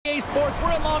Sports.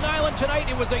 We're in Long Island tonight.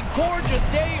 It was a gorgeous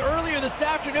day earlier this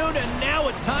afternoon, and now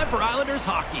it's time for Islanders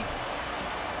hockey.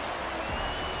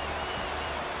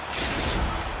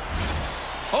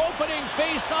 Opening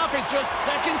face-off is just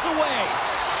seconds away.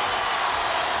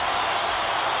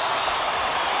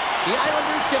 The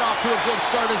Islanders get off to a good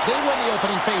start as they win the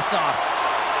opening face-off.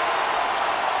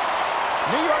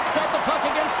 New York's got the puck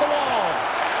against the wall.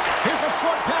 Here's a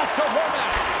short pass to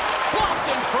Horvat. Blocked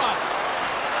in front.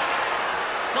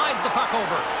 Slides the puck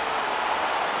over.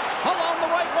 Along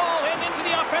the right wall and into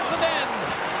the offensive end.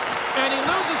 And he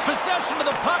loses possession of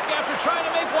the puck after trying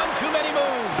to make one too many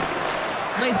moves.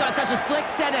 Well, he's got such a slick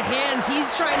set of hands. He's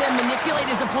trying to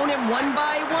manipulate his opponent one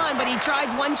by one, but he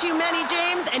tries one too many,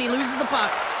 James, and he loses the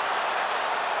puck.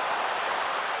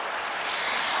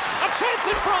 A chance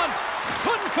in front.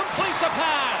 Couldn't complete the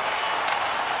pass.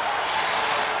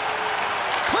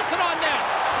 Puts it on net.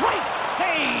 Great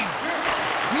save.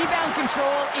 Rebound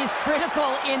control is critical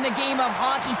in the game of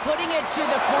hockey. Putting it to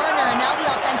the corner, and now the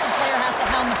offensive player has to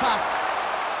hound the puck.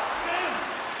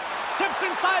 Steps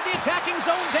inside the attacking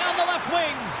zone down the left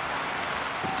wing.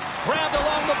 Grabbed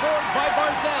along the board by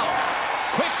Barzal.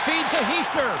 Quick feed to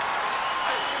Hischier.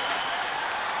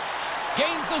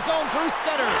 Gains the zone through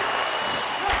center.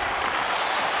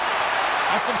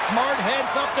 That's some smart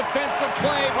heads-up defensive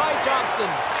play by Johnson.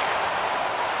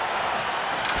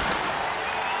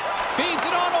 Feeds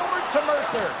it on over to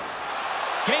Mercer.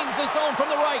 Gains the zone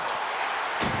from the right.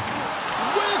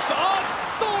 With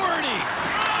authority.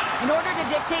 In order to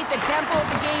dictate the tempo of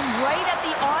the game right at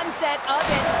the onset of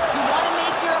it, you want to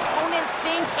make your opponent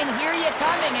think and hear you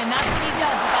coming, and that's what he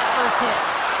does with that first hit.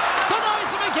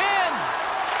 Denies him again.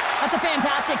 That's a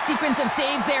fantastic sequence of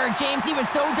saves there, James. He was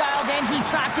so dialed in, he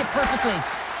tracked it perfectly.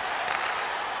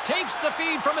 Takes the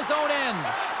feed from his own end.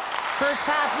 First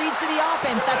pass leads to the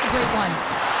offense. That's a great one.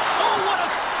 Oh, what a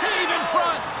save in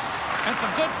front. And some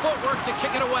good footwork to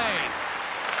kick it away.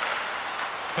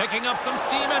 Picking up some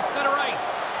steam at center ice.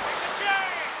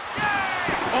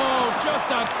 Oh,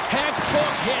 just a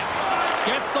textbook hit.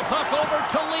 Gets the puck over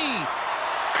to Lee.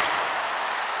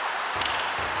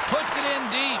 Puts it in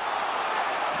deep.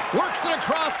 Works it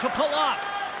across to Palat.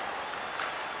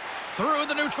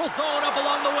 Through the neutral zone up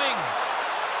along the wing.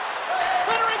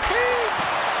 Centering feed.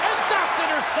 And that's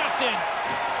intercepted.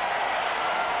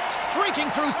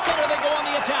 Streaking through center, they go on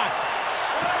the attack.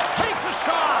 Takes a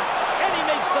shot. And he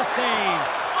makes the save.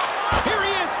 Here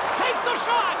he is. Takes the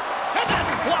shot. And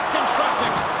that's blocked in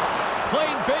traffic.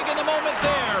 Played big in the moment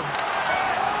there.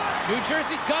 New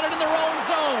Jersey's got it in their own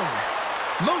zone.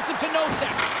 Moves it to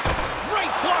Nosek.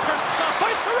 Great blocker stop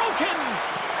by Sorokin.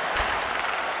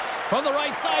 From the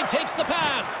right side, takes the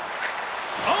pass.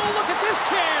 Oh, look at this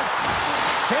chance.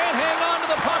 Can't hang on to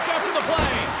the puck after the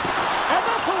play. And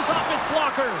that goes off his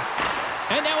blocker.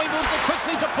 And now he moves it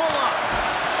quickly to pull up.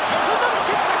 There's another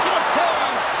consecutive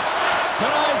save.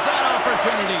 Denies that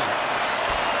opportunity.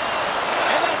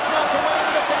 And that's knocked away in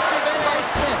the defensive end by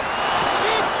Smith.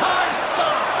 Big time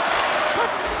stop.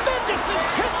 Tremendous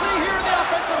intensity here in the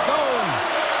offensive zone.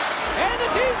 And the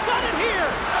D's got it here.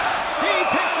 D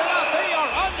picks it up. They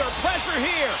are under pressure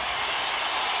here.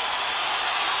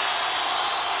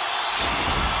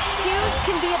 Hughes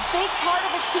can be a big part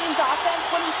of his team's offense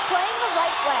when he's playing the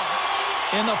right way.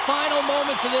 In the final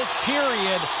moments of this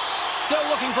period, still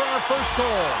looking for our first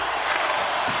goal.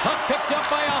 Puck picked up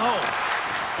by Aho.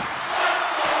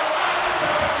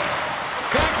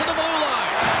 Back to the blue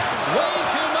line. Way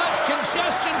too much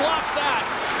congestion blocks that.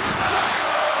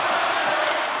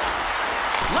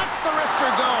 Lets the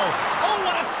wrister go. Oh,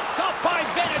 what a stop by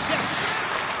Vanacek.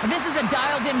 This is a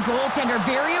dialed-in goaltender,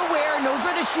 very aware, knows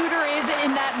where the shooter is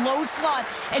in that low slot,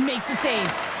 and makes the save.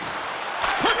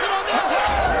 Puts it on the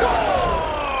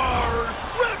scores!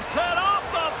 Rips it off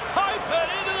the pipe and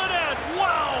into the net.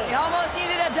 Wow! You almost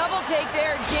needed a double take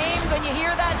there, James. When you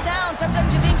hear that sound,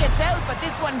 sometimes you think it's out, but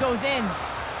this one goes in.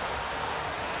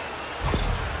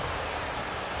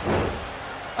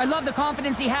 I love the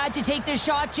confidence he had to take this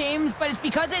shot, James, but it's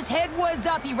because his head was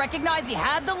up. He recognized he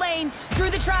had the lane, through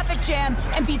the traffic jam,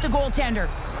 and beat the goaltender.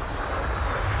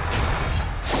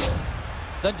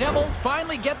 The Devils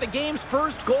finally get the game's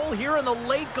first goal here in the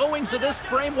late goings of this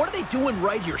frame. What are they doing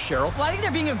right here, Cheryl? Well, I think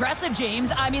they're being aggressive, James.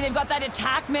 I mean, they've got that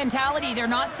attack mentality. They're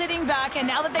not sitting back, and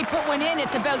now that they put one in,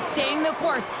 it's about staying the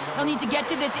course. They'll need to get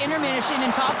to this intermission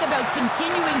and talk about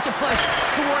continuing to push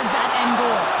towards that end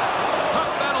goal.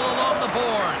 Puck battle along the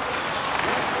boards.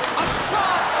 A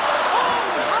shot! Oh,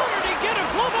 how did he get a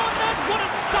glove on that? What a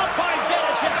stop by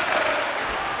Vanacek!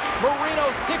 Marino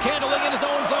stick handling in his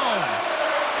own zone.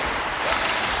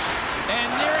 And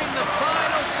nearing the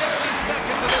final 60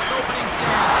 seconds of this opening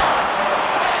stance.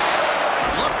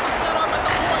 Looks to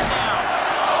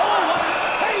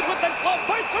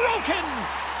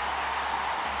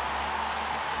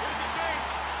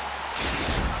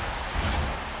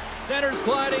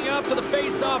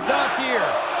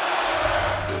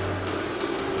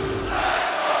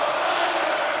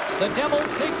The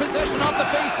Devils take possession off the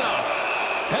faceoff.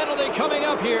 Penalty coming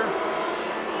up here.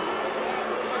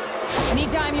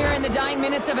 Anytime you're in the dying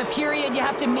minutes of a period, you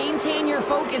have to maintain your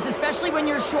focus, especially when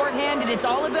you're shorthanded. It's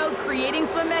all about creating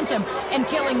some momentum and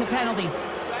killing the penalty.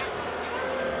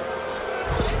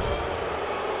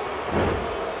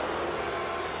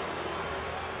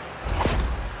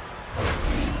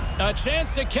 A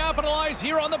chance to capitalize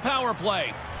here on the power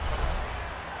play.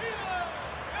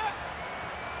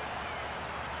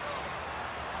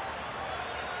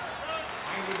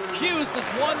 Hughes has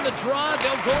won the draw.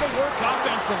 They'll go to work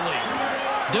offensively.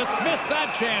 Dismiss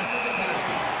that chance.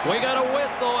 We got a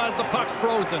whistle as the puck's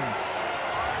frozen.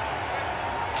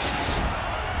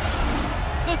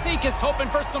 Cizikas hoping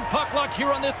for some puck luck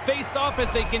here on this face-off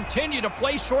as they continue to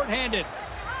play shorthanded.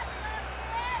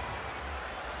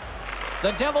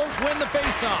 The Devils win the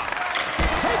face-off.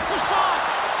 Takes a shot.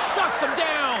 Shuts him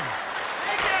down.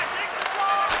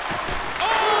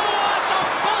 Oh, at the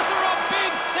buzzer, a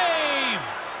big save.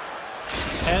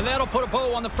 And that'll put a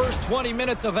bow on the first 20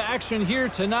 minutes of action here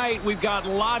tonight. We've got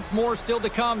lots more still to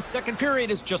come. Second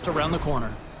period is just around the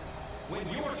corner. When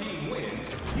your team wins,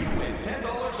 you win $10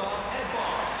 off at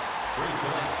Bob's. Bring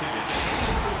tonight's tickets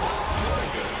to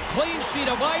Bob's. Clean sheet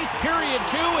of ice. Period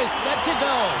 2 is set to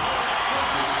go.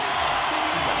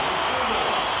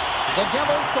 The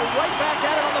Devils go right back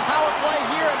at it on the power play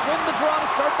here and win the draw to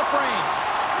start the frame.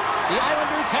 The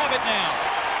Islanders have it now.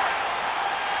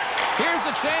 Here's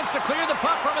a chance to clear the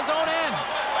puck from his own end.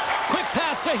 Quick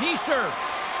pass to Hischier.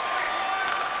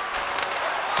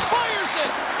 Fires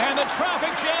it, and the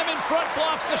traffic jam in front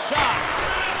blocks the shot.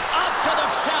 Up to the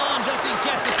challenge as he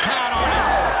gets his pad on it.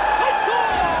 They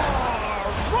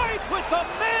score! Right with the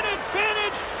man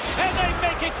advantage, and they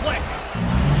make it click.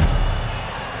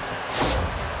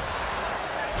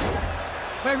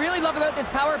 What I really love about this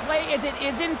power play is it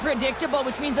isn't predictable,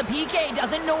 which means the PK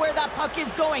doesn't know where that puck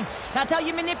is going. That's how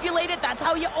you manipulate it. That's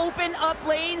how you open up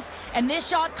lanes. And this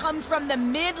shot comes from the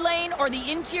mid lane or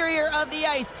the interior of the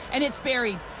ice, and it's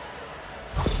buried.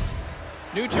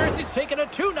 New Jersey's taken a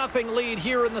 2-0 lead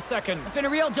here in the second. It's been a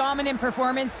real dominant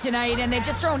performance tonight, and they've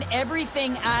just thrown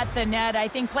everything at the net. I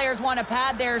think players want to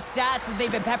pad their stats, but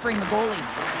they've been peppering the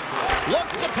goalie.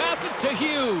 Looks to pass it to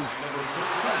Hughes.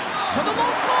 To the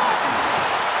low slot.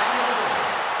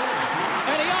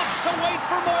 And he opts to wait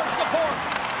for more support.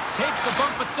 Takes a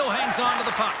bump but still hangs on to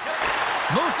the puck.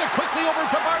 Moves it quickly over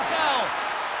to Barzal.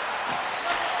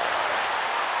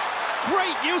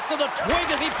 Great use of the twig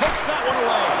as he pokes that one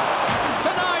away.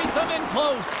 Denies him in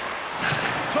close.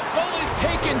 Toffoli's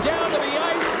taken down to the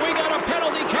ice. We got a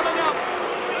penalty coming up.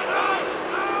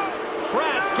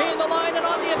 Bratz gain the line and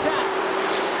on the attack.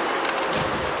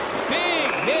 Big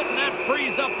hit, and that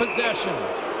frees up possession.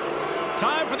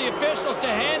 Time for the officials to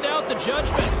hand out the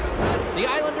judgment. The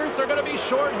Islanders are going to be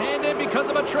shorthanded because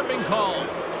of a tripping call.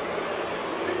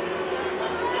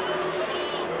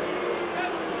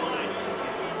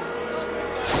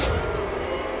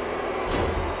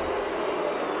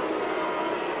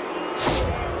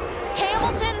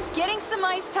 Hamilton's getting some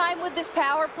ice time with this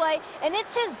power play, and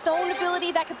it's his zone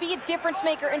ability that could be a difference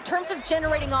maker in terms of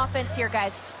generating offense here,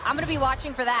 guys. I'm going to be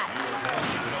watching for that.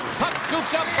 Puck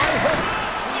scooped up by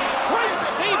Holtz. Great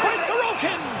save by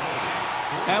Sorokin!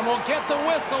 And we'll get the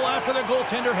whistle after the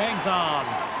goaltender hangs on.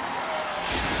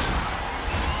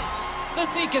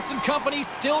 Cizikas and company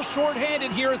still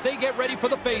shorthanded here as they get ready for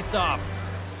the face-off.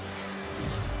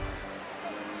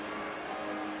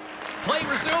 Play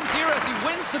resumes here as he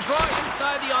wins the draw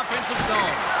inside the offensive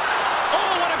zone.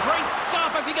 Oh, what a great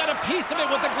stop as he got a piece of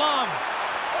it with the glove.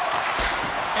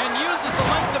 And uses the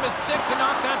length of his stick to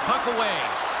knock that puck away.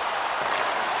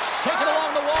 Taken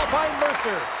along the wall by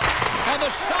Mercer. And the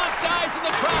shot dies in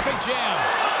the traffic jam.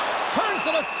 Turns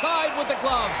it aside with the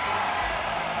glove.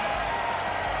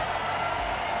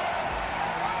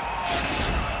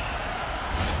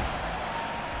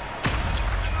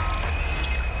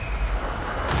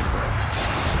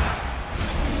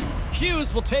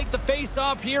 Hughes will take the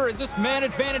face-off here as this man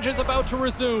advantage is about to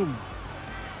resume.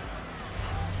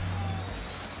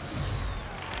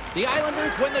 The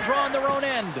Islanders win the draw on their own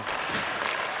end.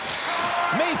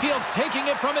 Mayfield's taking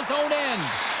it from his own end.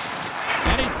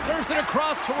 And he serves it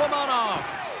across to Romanov.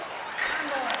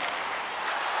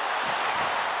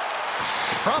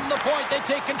 From the point, they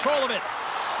take control of it.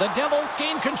 The Devils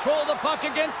gain control of the puck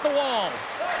against the wall.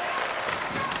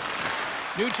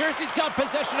 New Jersey's got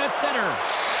possession at center.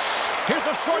 Here's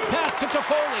a short pass to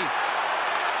Toffoli.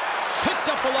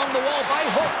 Picked up along the wall by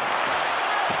Holtz.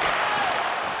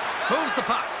 Moves the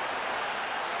puck.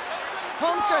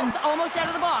 Holmstrom's almost out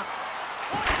of the box.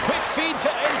 Quick feed to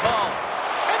Engvall.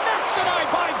 And that's denied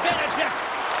by Vanacek.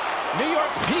 New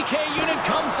York's PK unit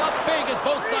comes up big as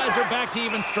both sides are back to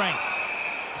even strength.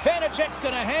 Vanacek's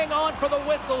going to hang on for the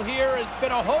whistle here. It's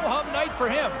been a ho-hum night for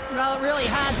him. Well, it really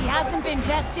has. He hasn't been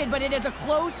tested, but it is a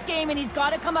close game, and he's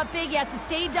got to come up big. He has to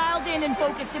stay dialed in and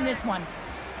focused in this one.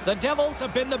 The Devils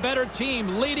have been the better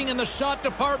team, leading in the shot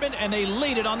department, and they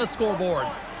lead it on the scoreboard.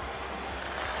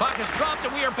 Puck is dropped,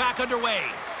 and we are back underway.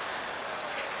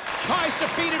 Tries to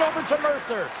feed it over to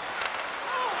Mercer.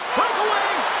 Breakaway!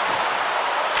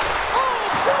 Oh,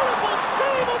 beautiful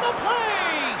save on the play!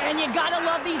 And you gotta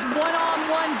love these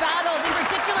one-on-one battles. In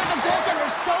particular, the goaltender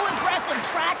so aggressive,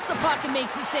 tracks the puck and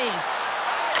makes the save.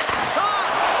 Shot!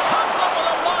 Comes up with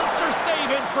a monster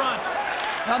save in front.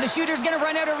 Now the shooter's gonna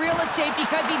run out of real estate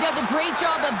because he does a great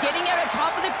job of getting out of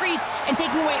top of the crease and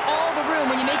taking away all the room.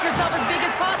 When you make yourself as big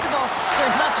as possible,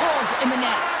 there's less holes in the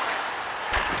net.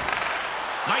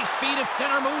 Nice speed at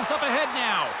center, moves up ahead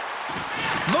now.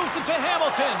 Moves it to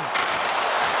Hamilton.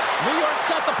 New York's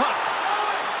got the puck.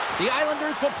 The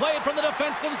Islanders will play it from the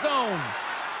defensive zone.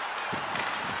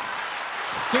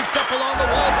 Scooped up along the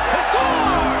wall. He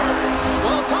scores!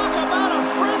 Well, talk about a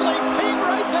friendly ping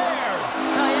right there.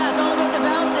 Oh, yeah, it's all about the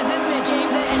bounces, isn't it,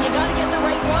 James? And you got to get the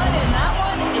right one, and that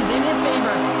one is in his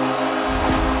favor.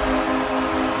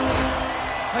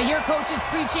 Well, your coach is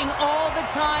preaching all the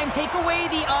time. Take away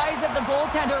the eyes of the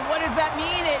goaltender. What does that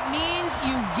mean? It means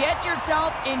you get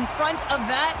yourself in front of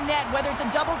that net, whether it's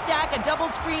a double stack, a double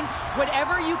screen,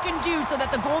 whatever you can do so that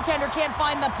the goaltender can't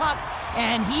find the puck.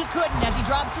 And he couldn't. As he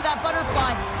drops to that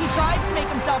butterfly, he tries to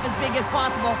make himself as big as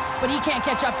possible, but he can't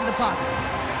catch up to the puck.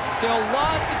 Still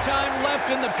lots of time left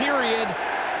in the period.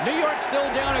 New York still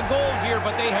down a goal here,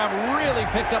 but they have really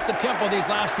picked up the tempo these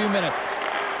last few minutes.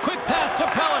 Quick pass to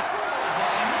Pellet.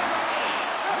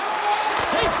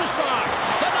 Takes the shot.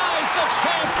 Denies the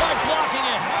chance by blocking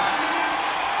it.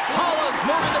 Holla's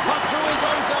moving the puck through his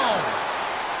own zone.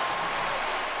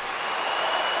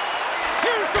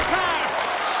 Here's the pass.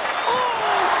 Oh,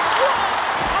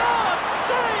 what a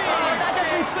save! Oh, that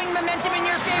doesn't swing momentum in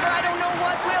your favor. I don't know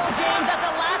what will, James. That's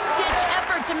a last-ditch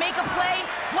effort to make a play.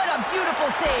 What a beautiful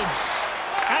save.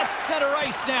 At center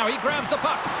ice now. He grabs the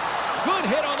puck. Good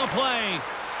hit on the play.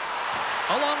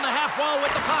 Along the half wall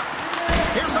with the puck.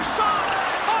 Here's a shot.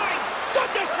 My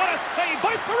goodness, what a save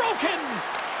by Sorokin.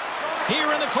 Here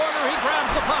in the corner, he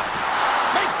grabs the puck.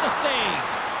 Makes the save.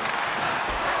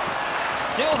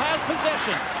 Still has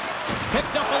possession.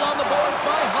 Picked up along the boards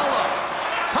by Hulla.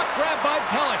 Puck grabbed by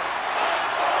Pellet.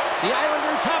 The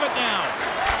Islanders have it now.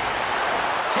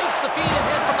 Takes the feed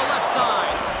ahead from the left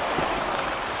side.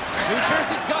 New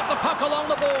Jersey's got the puck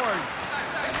along the boards.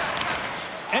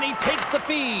 And he takes the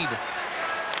feed.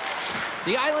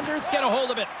 The Islanders get a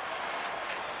hold of it.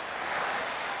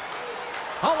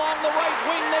 Along the right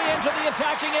wing, they enter the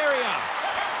attacking area.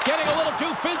 Getting a little too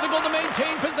physical to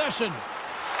maintain possession.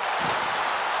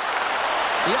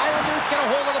 The Islanders get a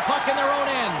hold of the puck in their own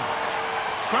end.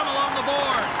 Scrum along the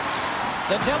boards.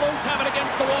 The Devils have it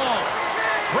against the wall.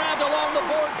 Grabbed along the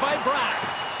boards by Bratt.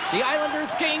 The Islanders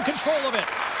gain control of it.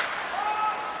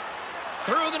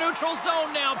 Through the neutral zone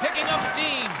now, picking up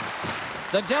steam.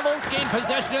 The Devils gain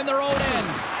possession in their own end.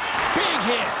 Big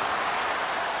hit.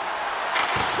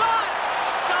 Shot!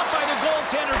 Stopped by the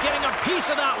goaltender, getting a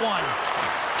piece of that one.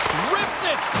 Rips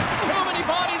it. Too many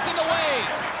bodies in the way.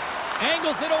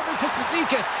 Angles it over to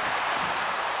Cizikas.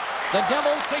 The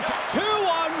Devils take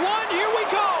 2-on-1. Here we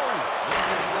go.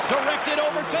 Directed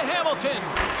over to Hamilton.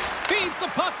 Feeds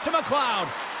the puck to McLeod.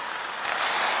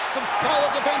 Some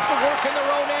solid defensive work in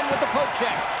their own end with the poke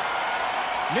check.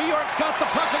 New York's got the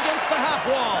puck against the half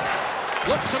wall.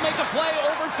 Looks to make a play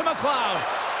over to McLeod.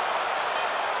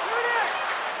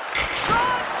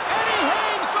 Shot! And he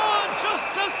hangs on just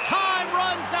as time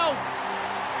runs out.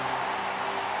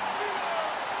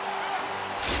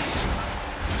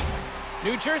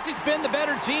 New Jersey's been the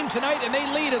better team tonight, and they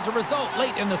lead as a result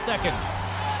late in the second.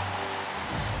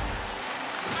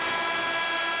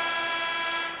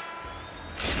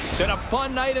 Been a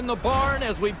fun night in the barn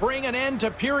as we bring an end to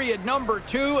period number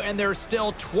 2, and there's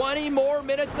still 20 more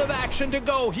minutes of action to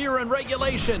go here in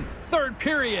regulation. Third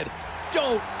period.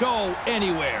 Don't go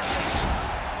anywhere.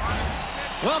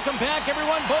 Welcome back,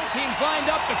 everyone. Both teams lined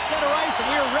up at center ice, and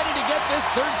we are ready to get this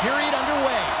third period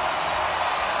underway.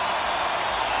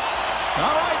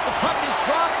 All right, the puck is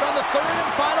dropped on the third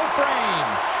and final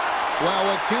frame.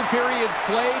 Well, with 2 periods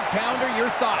played, Pounder, your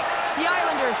thoughts? The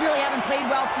Islanders really haven't played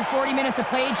well for 40 minutes of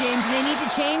play, James, and they need to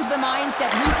change the mindset,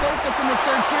 refocus in this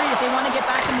third period if they want to get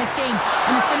back in this game.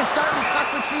 And it's going to start with puck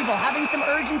retrieval, having some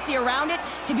urgency around it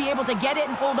to be able to get it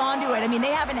and hold on to it. I mean,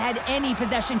 they haven't had any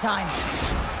possession time.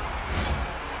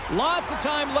 Lots of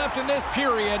time left in this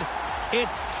period.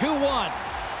 It's 2-1.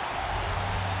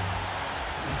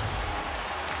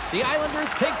 The Islanders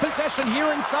take possession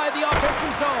here inside the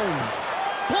offensive zone.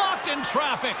 Blocked in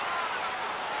traffic.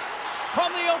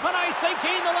 From the open ice, they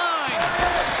gain the line.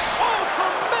 Oh,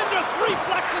 tremendous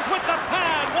reflexes with the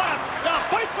pad. What a stop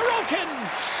by Sorokin.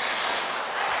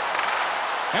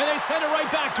 And they send it right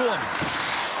back to him.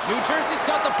 New Jersey's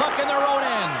got the puck in their own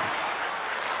end.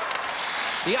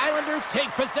 The Islanders take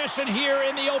possession here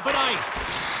in the open ice.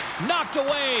 Knocked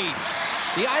away.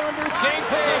 The Islanders gain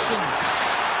possession.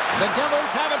 The Devils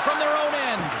have it from their own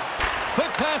end. Quick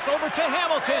pass over to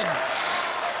Hamilton.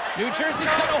 New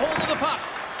Jersey's got a hold of the puck.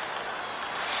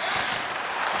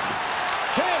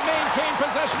 Can't maintain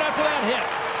possession after that hit.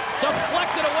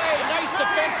 Deflected away. Nice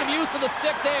defensive use of the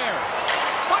stick there.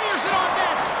 Fires it on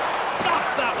net.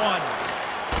 Stops that one.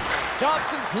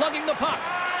 Dobson's lugging the puck.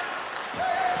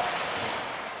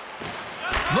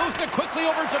 Moves it quickly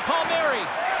over to Palmieri.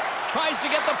 Tries to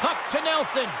get the puck to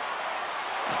Nelson.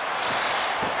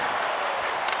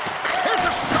 Here's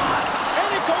a shot. And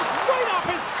it goes right off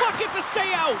his bucket to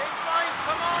stay out.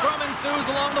 Scrum ensues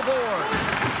along the boards.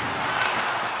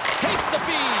 Takes the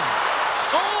feed.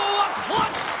 Oh, a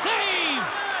clutch save.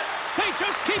 They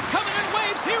just keep coming in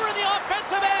waves here in the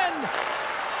offensive end.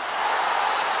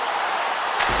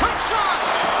 Quick shot.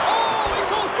 Oh, it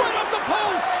goes right up the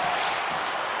post.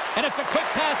 And it's a quick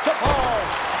pass to Paul.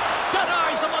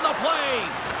 Denies him on the play.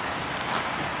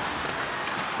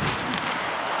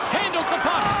 Handles the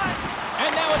puck. And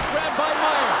now it's grabbed by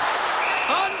Meyer.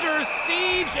 Under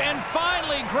siege and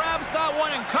finally grabs that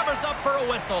one and covers up for a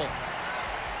whistle.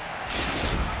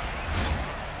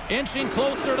 Inching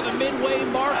closer to the midway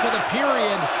mark of the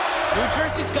period. New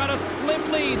Jersey's got a slim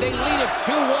lead. They lead it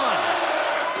 2-1.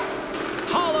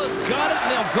 Holla's got it,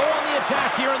 and they'll go on the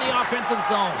attack here in the offensive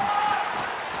zone.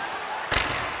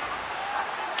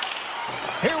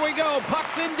 Here we go.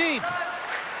 Puck's in deep.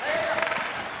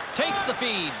 Takes the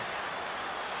feed.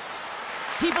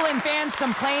 People and fans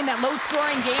complain that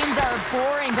low-scoring games are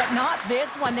boring, but not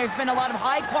this one. There's been a lot of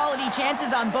high-quality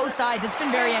chances on both sides. It's been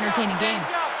a very entertaining game.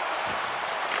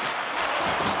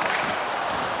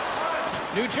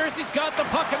 New Jersey's got the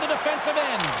puck in the defensive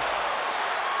end.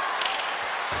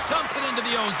 Dumps it into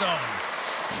the O-zone.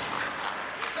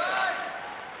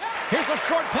 Here's a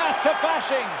short pass to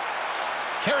Fasching.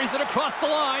 Carries it across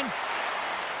the line.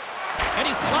 And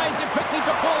he slides it quickly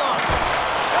to Pulock.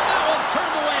 And that one's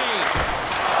turned away.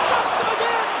 Stuffs him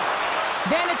again.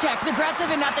 Vanacek's aggressive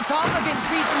and at the top of his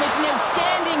crease and makes an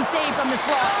outstanding save from the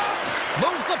slot.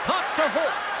 Moves the puck to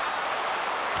Holtz.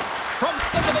 From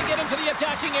center they get into the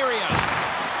attacking area.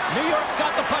 New York's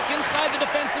got the puck inside the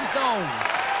defensive zone.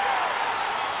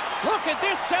 Look at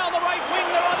this down the right wing.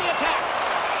 They're on the attack.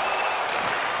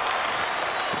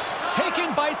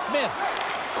 Taken by Smith.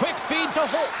 Quick feed to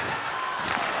Holtz.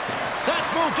 That's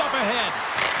moved up ahead.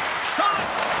 Shot,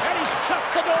 and he shuts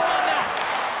the door on that.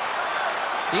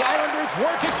 The Islanders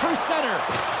work it through center.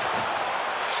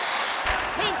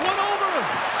 Sends one over,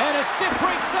 and a stick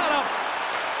breaks that up.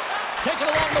 Taken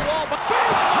along the wall, but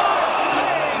big-time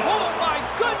save! Oh, my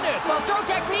goodness! Well, throw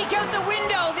technique out the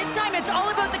window. This time it's all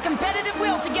about the competitive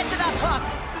will to get to that puck.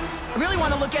 I really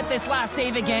want to look at this last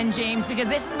save again, James, because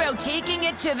this is about taking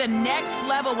it to the next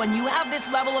level. When you have this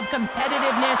level of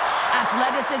competitiveness,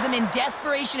 athleticism, and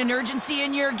desperation and urgency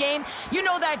in your game, you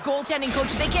know that goaltending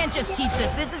coaches, they can't just teach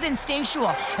this. This is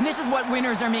instinctual, and this is what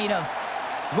winners are made of.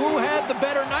 Who had the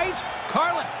better night?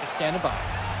 Carlin is standing by.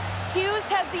 Hughes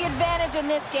has the advantage in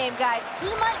this game, guys.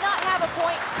 He might not have a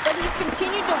point, but he's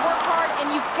continued to work hard,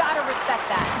 and you've got to respect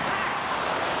that.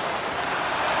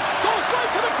 Goes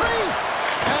right to the crease,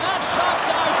 and that shot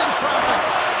dies in traffic.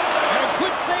 And a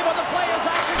good save on the play as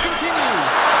action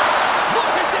continues.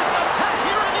 Look at this attack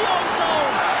here in the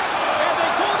O-zone. And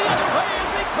they go the other way as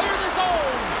they clear the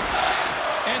zone.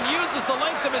 And uses the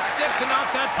length of his stick to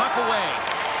knock that puck away.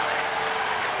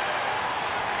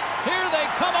 Here they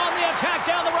come on the attack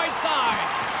down the right side.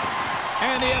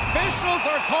 And the officials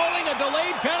are calling a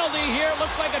delayed penalty here.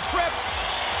 Looks like a trip.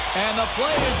 And the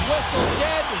play is whistled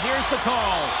dead. Here's the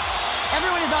call.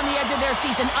 Everyone is on the edge of their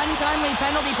seats. An untimely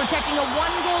penalty protecting a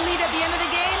one-goal lead at the end of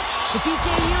the game. The PK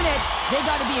unit, they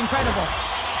got to be incredible.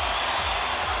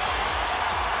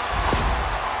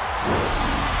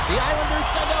 The Islanders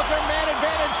send out their man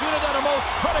advantage unit at a most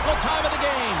critical time of the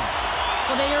game.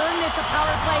 Well, they earn this a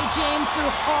power play, James,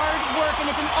 through hard work, and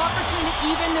it's an opportunity to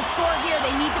even the score here.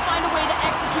 They need to find a way to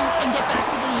execute and get back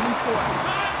to the even score.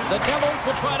 The Devils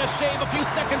will try to shave a few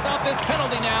seconds off this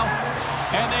penalty now,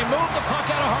 and they move the puck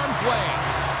out of harm's way.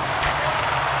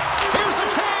 Here's a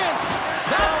chance.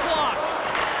 That's blocked.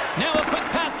 Now a quick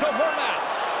pass to Horvat.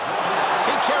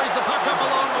 He carries the puck up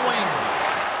along the wing.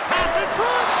 Pass in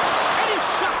front, and he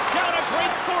shuts down a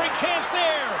great scoring chance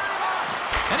there.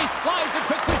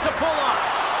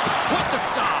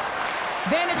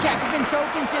 been so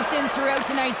consistent throughout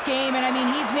tonight's game, and I mean,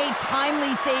 he's made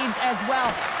timely saves as well.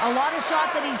 A lot of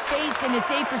shots that he's faced, and his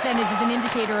save percentage is an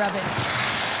indicator of it.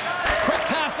 Quick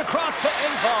pass across to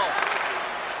Engvall.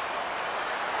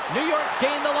 New York's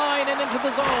gained the line and into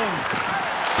the zone.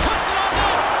 Puts it on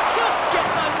net. Just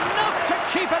gets enough to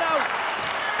keep it out.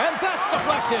 And that's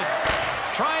deflected.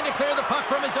 Trying to clear the puck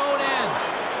from his own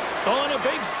end. Throwing a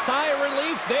big sigh of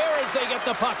relief there as they get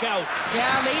the puck out.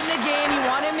 Yeah, late in the game, you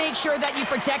want to make sure that you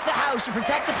protect the house. You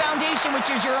protect the foundation, which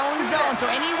is your own zone. So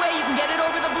any way you can get it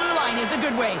over the blue line is a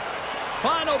good way.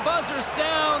 Final buzzer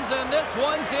sounds, and this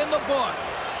one's in the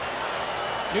books.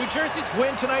 New Jersey's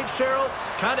win tonight, Cheryl,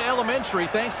 kind of elementary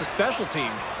thanks to special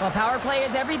teams. Well, power play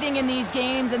is everything in these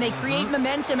games, and they create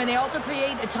momentum, and they also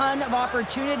create a ton of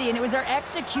opportunity, and it was their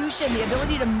execution, the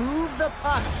ability to move the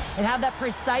puck and have that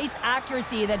precise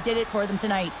accuracy that did it for them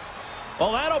tonight.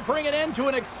 Well, that'll bring an end to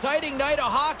an exciting night of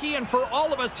hockey, and for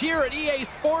all of us here at EA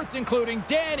Sports, including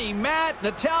Danny, Matt,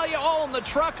 Natalia, all in the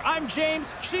truck, I'm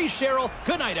James, she's Cheryl.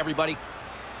 Good night, everybody.